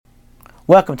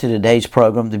Welcome to today's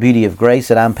program, The Beauty of Grace,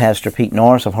 and I'm Pastor Pete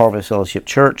Norris of Harvest Fellowship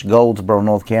Church, Goldsboro,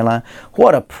 North Carolina.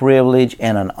 What a privilege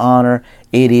and an honor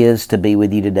it is to be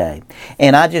with you today.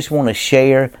 And I just want to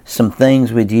share some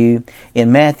things with you.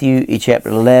 In Matthew chapter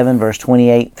 11, verse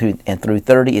 28 through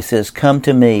 30, it says, "Come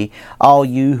to me, all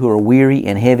you who are weary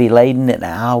and heavy laden, and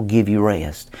I'll give you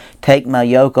rest. Take my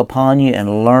yoke upon you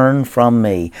and learn from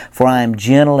me, for I am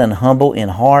gentle and humble in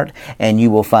heart, and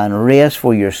you will find rest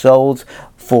for your souls.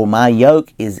 For my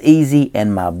yoke is easy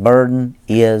and my burden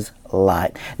is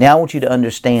light." Now I want you to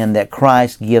understand that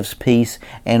Christ gives peace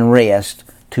and rest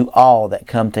to all that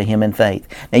come to Him in faith.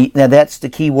 Now that's the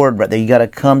key word right there. You got to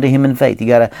come to Him in faith. You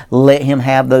got to let Him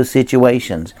have those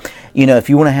situations. You know, if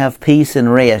you want to have peace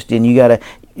and rest, then you got to.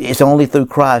 It's only through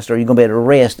Christ are you going to be able to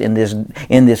rest in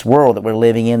this world that we're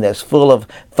living in that's full of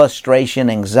frustration,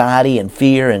 anxiety, and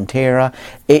fear and terror.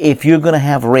 If you're going to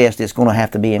have rest, it's going to have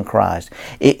to be in Christ.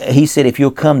 He said, if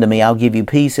you'll come to me, I'll give you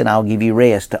peace and I'll give you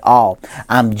rest to all.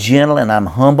 I'm gentle and I'm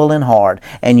humble in heart,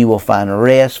 and you will find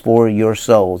rest for your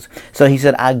souls. So He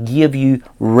said, I give you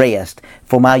rest,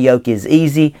 for my yoke is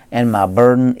easy and my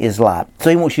burden is light. So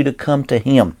He wants you to come to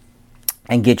Him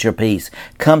and get your peace.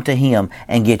 Come to Him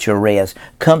and get your rest.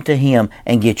 Come to Him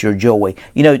and get your joy.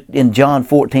 You know, in John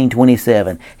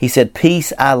 14:27, He said,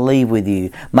 "Peace I leave with you.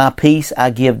 My peace I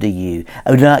give to you.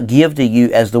 I do not give to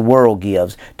you as the world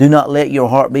gives. Do not let your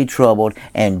heart be troubled,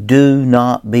 and do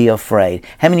not be afraid."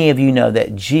 How many of you know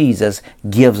that Jesus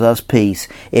gives us peace?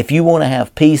 If you want to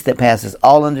have peace that passes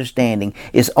all understanding,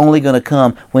 it's only going to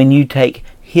come when you take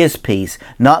His peace,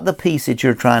 not the peace that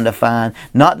you're trying to find,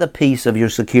 not the peace of your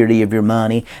security of your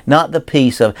money, not the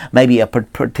peace of maybe a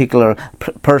particular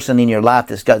person in your life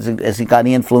that's got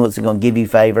influence and going to give you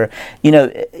favor. You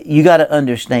know, you got to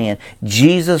understand,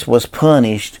 Jesus was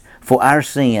punished for our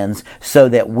sins so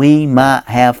that we might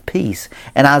have peace.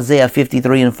 And Isaiah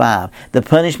 53:5, the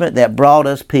punishment that brought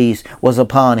us peace was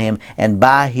upon Him, and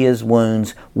by His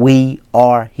wounds we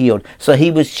are healed. So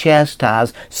He was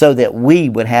chastised so that we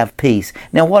would have peace.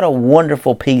 Now what a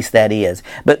wonderful peace that is.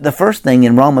 But the first thing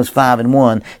in Romans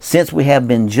 5:1, since we have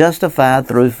been justified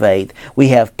through faith, we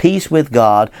have peace with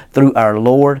God through our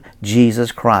Lord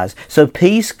Jesus Christ. So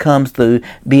peace comes through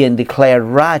being declared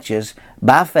righteous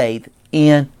by faith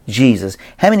in Jesus.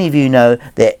 How many of you know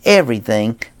that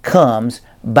everything comes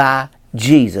by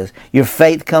Jesus? Your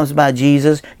faith comes by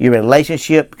Jesus. Your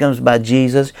relationship comes by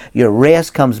Jesus. Your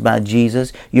rest comes by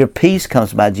Jesus. Your peace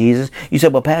comes by Jesus. You say,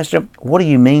 "Well, Pastor, what do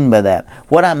you mean by that?"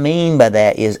 What I mean by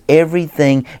that is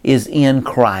everything is in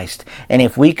Christ. And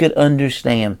if we could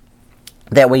understand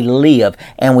that we live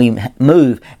and we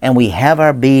move and we have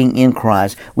our being in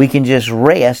Christ, we can just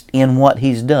rest in what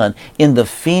He's done, in the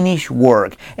finished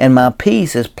work, and my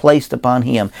peace is placed upon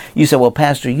Him. You say, "Well,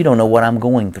 Pastor, you don't know what I'm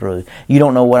going through. You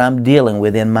don't know what I'm dealing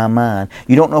with in my mind.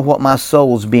 You don't know what my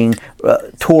soul's being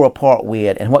tore apart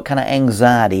with and what kind of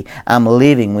anxiety I'm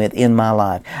living with in my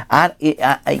life."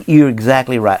 You're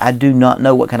exactly right. I do not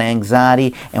know what kind of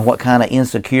anxiety and what kind of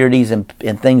insecurities and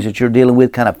things that you're dealing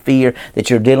with, kind of fear that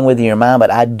you're dealing with in your mind. But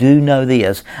I do know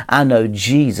this. I know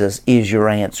Jesus is your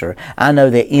answer. I know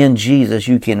that in Jesus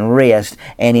you can rest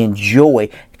and enjoy.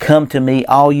 "Come to me,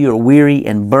 all you are weary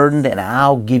and burdened, and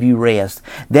I'll give you rest."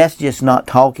 That's just not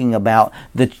talking about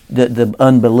the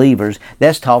unbelievers.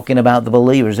 That's talking about the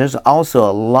believers. There's also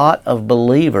a lot of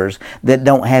believers that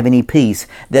don't have any peace,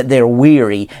 that they're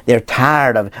weary, they're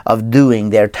tired of doing,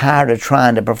 they're tired of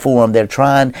trying to perform, they're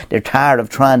tired of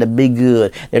trying to be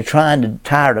good, they're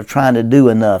tired of trying to do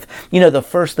enough. You know, the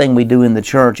first thing we do in the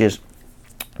church is,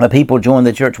 when people join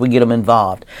the church, we get them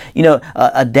involved. You know,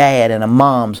 a dad and a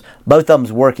mom's, both of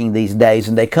them's working these days,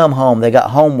 and they come home, they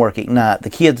got homework at night, the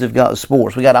kids have got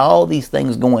sports, we got all these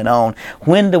things going on.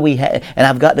 When do we have, and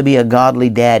I've got to be a godly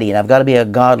daddy, and I've got to be a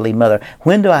godly mother.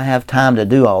 When do I have time to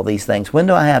do all these things? When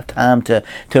do I have time to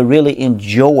really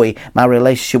enjoy my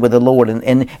relationship with the Lord?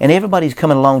 And everybody's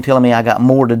coming along telling me I got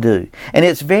more to do. And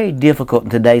it's very difficult in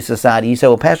today's society. You say,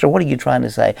 "Well, Pastor, what are you trying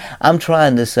to say?" I'm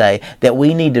trying to say that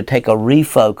we need to take a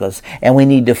refocus, and we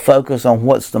need to focus on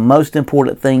what's the most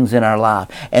important things in our life.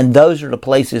 And those are the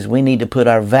places we need to put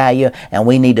our value and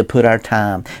we need to put our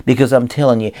time. Because I'm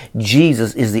telling you,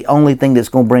 Jesus is the only thing that's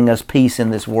going to bring us peace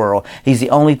in this world. He's the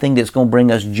only thing that's going to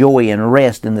bring us joy and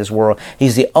rest in this world.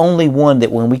 He's the only one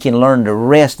that when we can learn to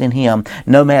rest in Him,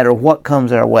 no matter what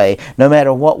comes our way, no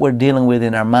matter what we're dealing with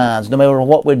in our minds, no matter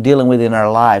what we're dealing with in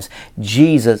our lives,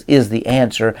 Jesus is the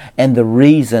answer and the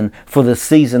reason for the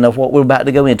season of what we're about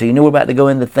to go into. You know, we're about to go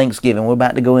into Thanksgiving. We're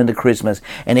about to go into Christmas.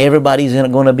 And everybody's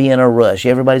going to be in a rush.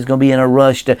 Everybody's going to be in a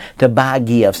rush to buy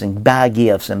gifts and buy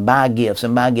gifts and buy gifts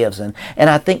and buy gifts. And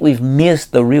I think we've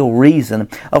missed the real reason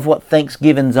of what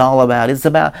Thanksgiving's all about. It's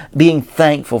about being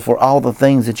thankful for all the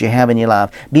things that you have in your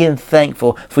life. Being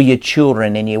thankful for your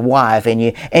children and your wife and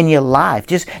your life.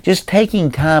 Just taking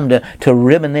time to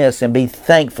reminisce and be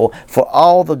thankful for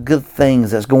all the good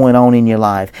things that's going on in your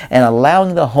life, and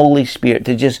allowing the Holy Spirit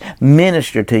to just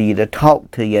minister to you, to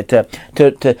talk to you,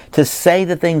 to say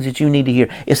the things that you need to hear.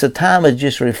 It's a time of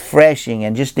just refreshing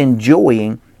and just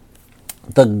enjoying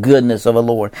the goodness of the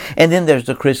Lord. And then there's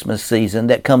the Christmas season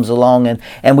that comes along,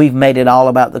 and we've made it all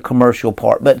about the commercial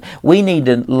part. But we need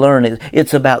to learn it.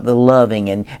 It's about the loving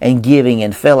and giving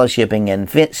and fellowshipping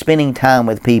and spending time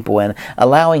with people and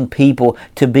allowing people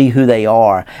to be who they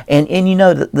are. And you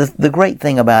know, the great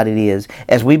thing about it is,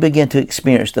 as we begin to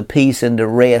experience the peace and the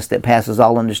rest that passes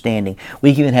all understanding,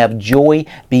 we can have joy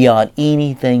beyond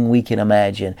anything we can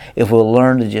imagine if we'll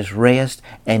learn to just rest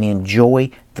and enjoy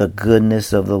the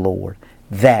goodness of the Lord.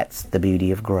 That's the beauty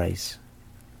of grace.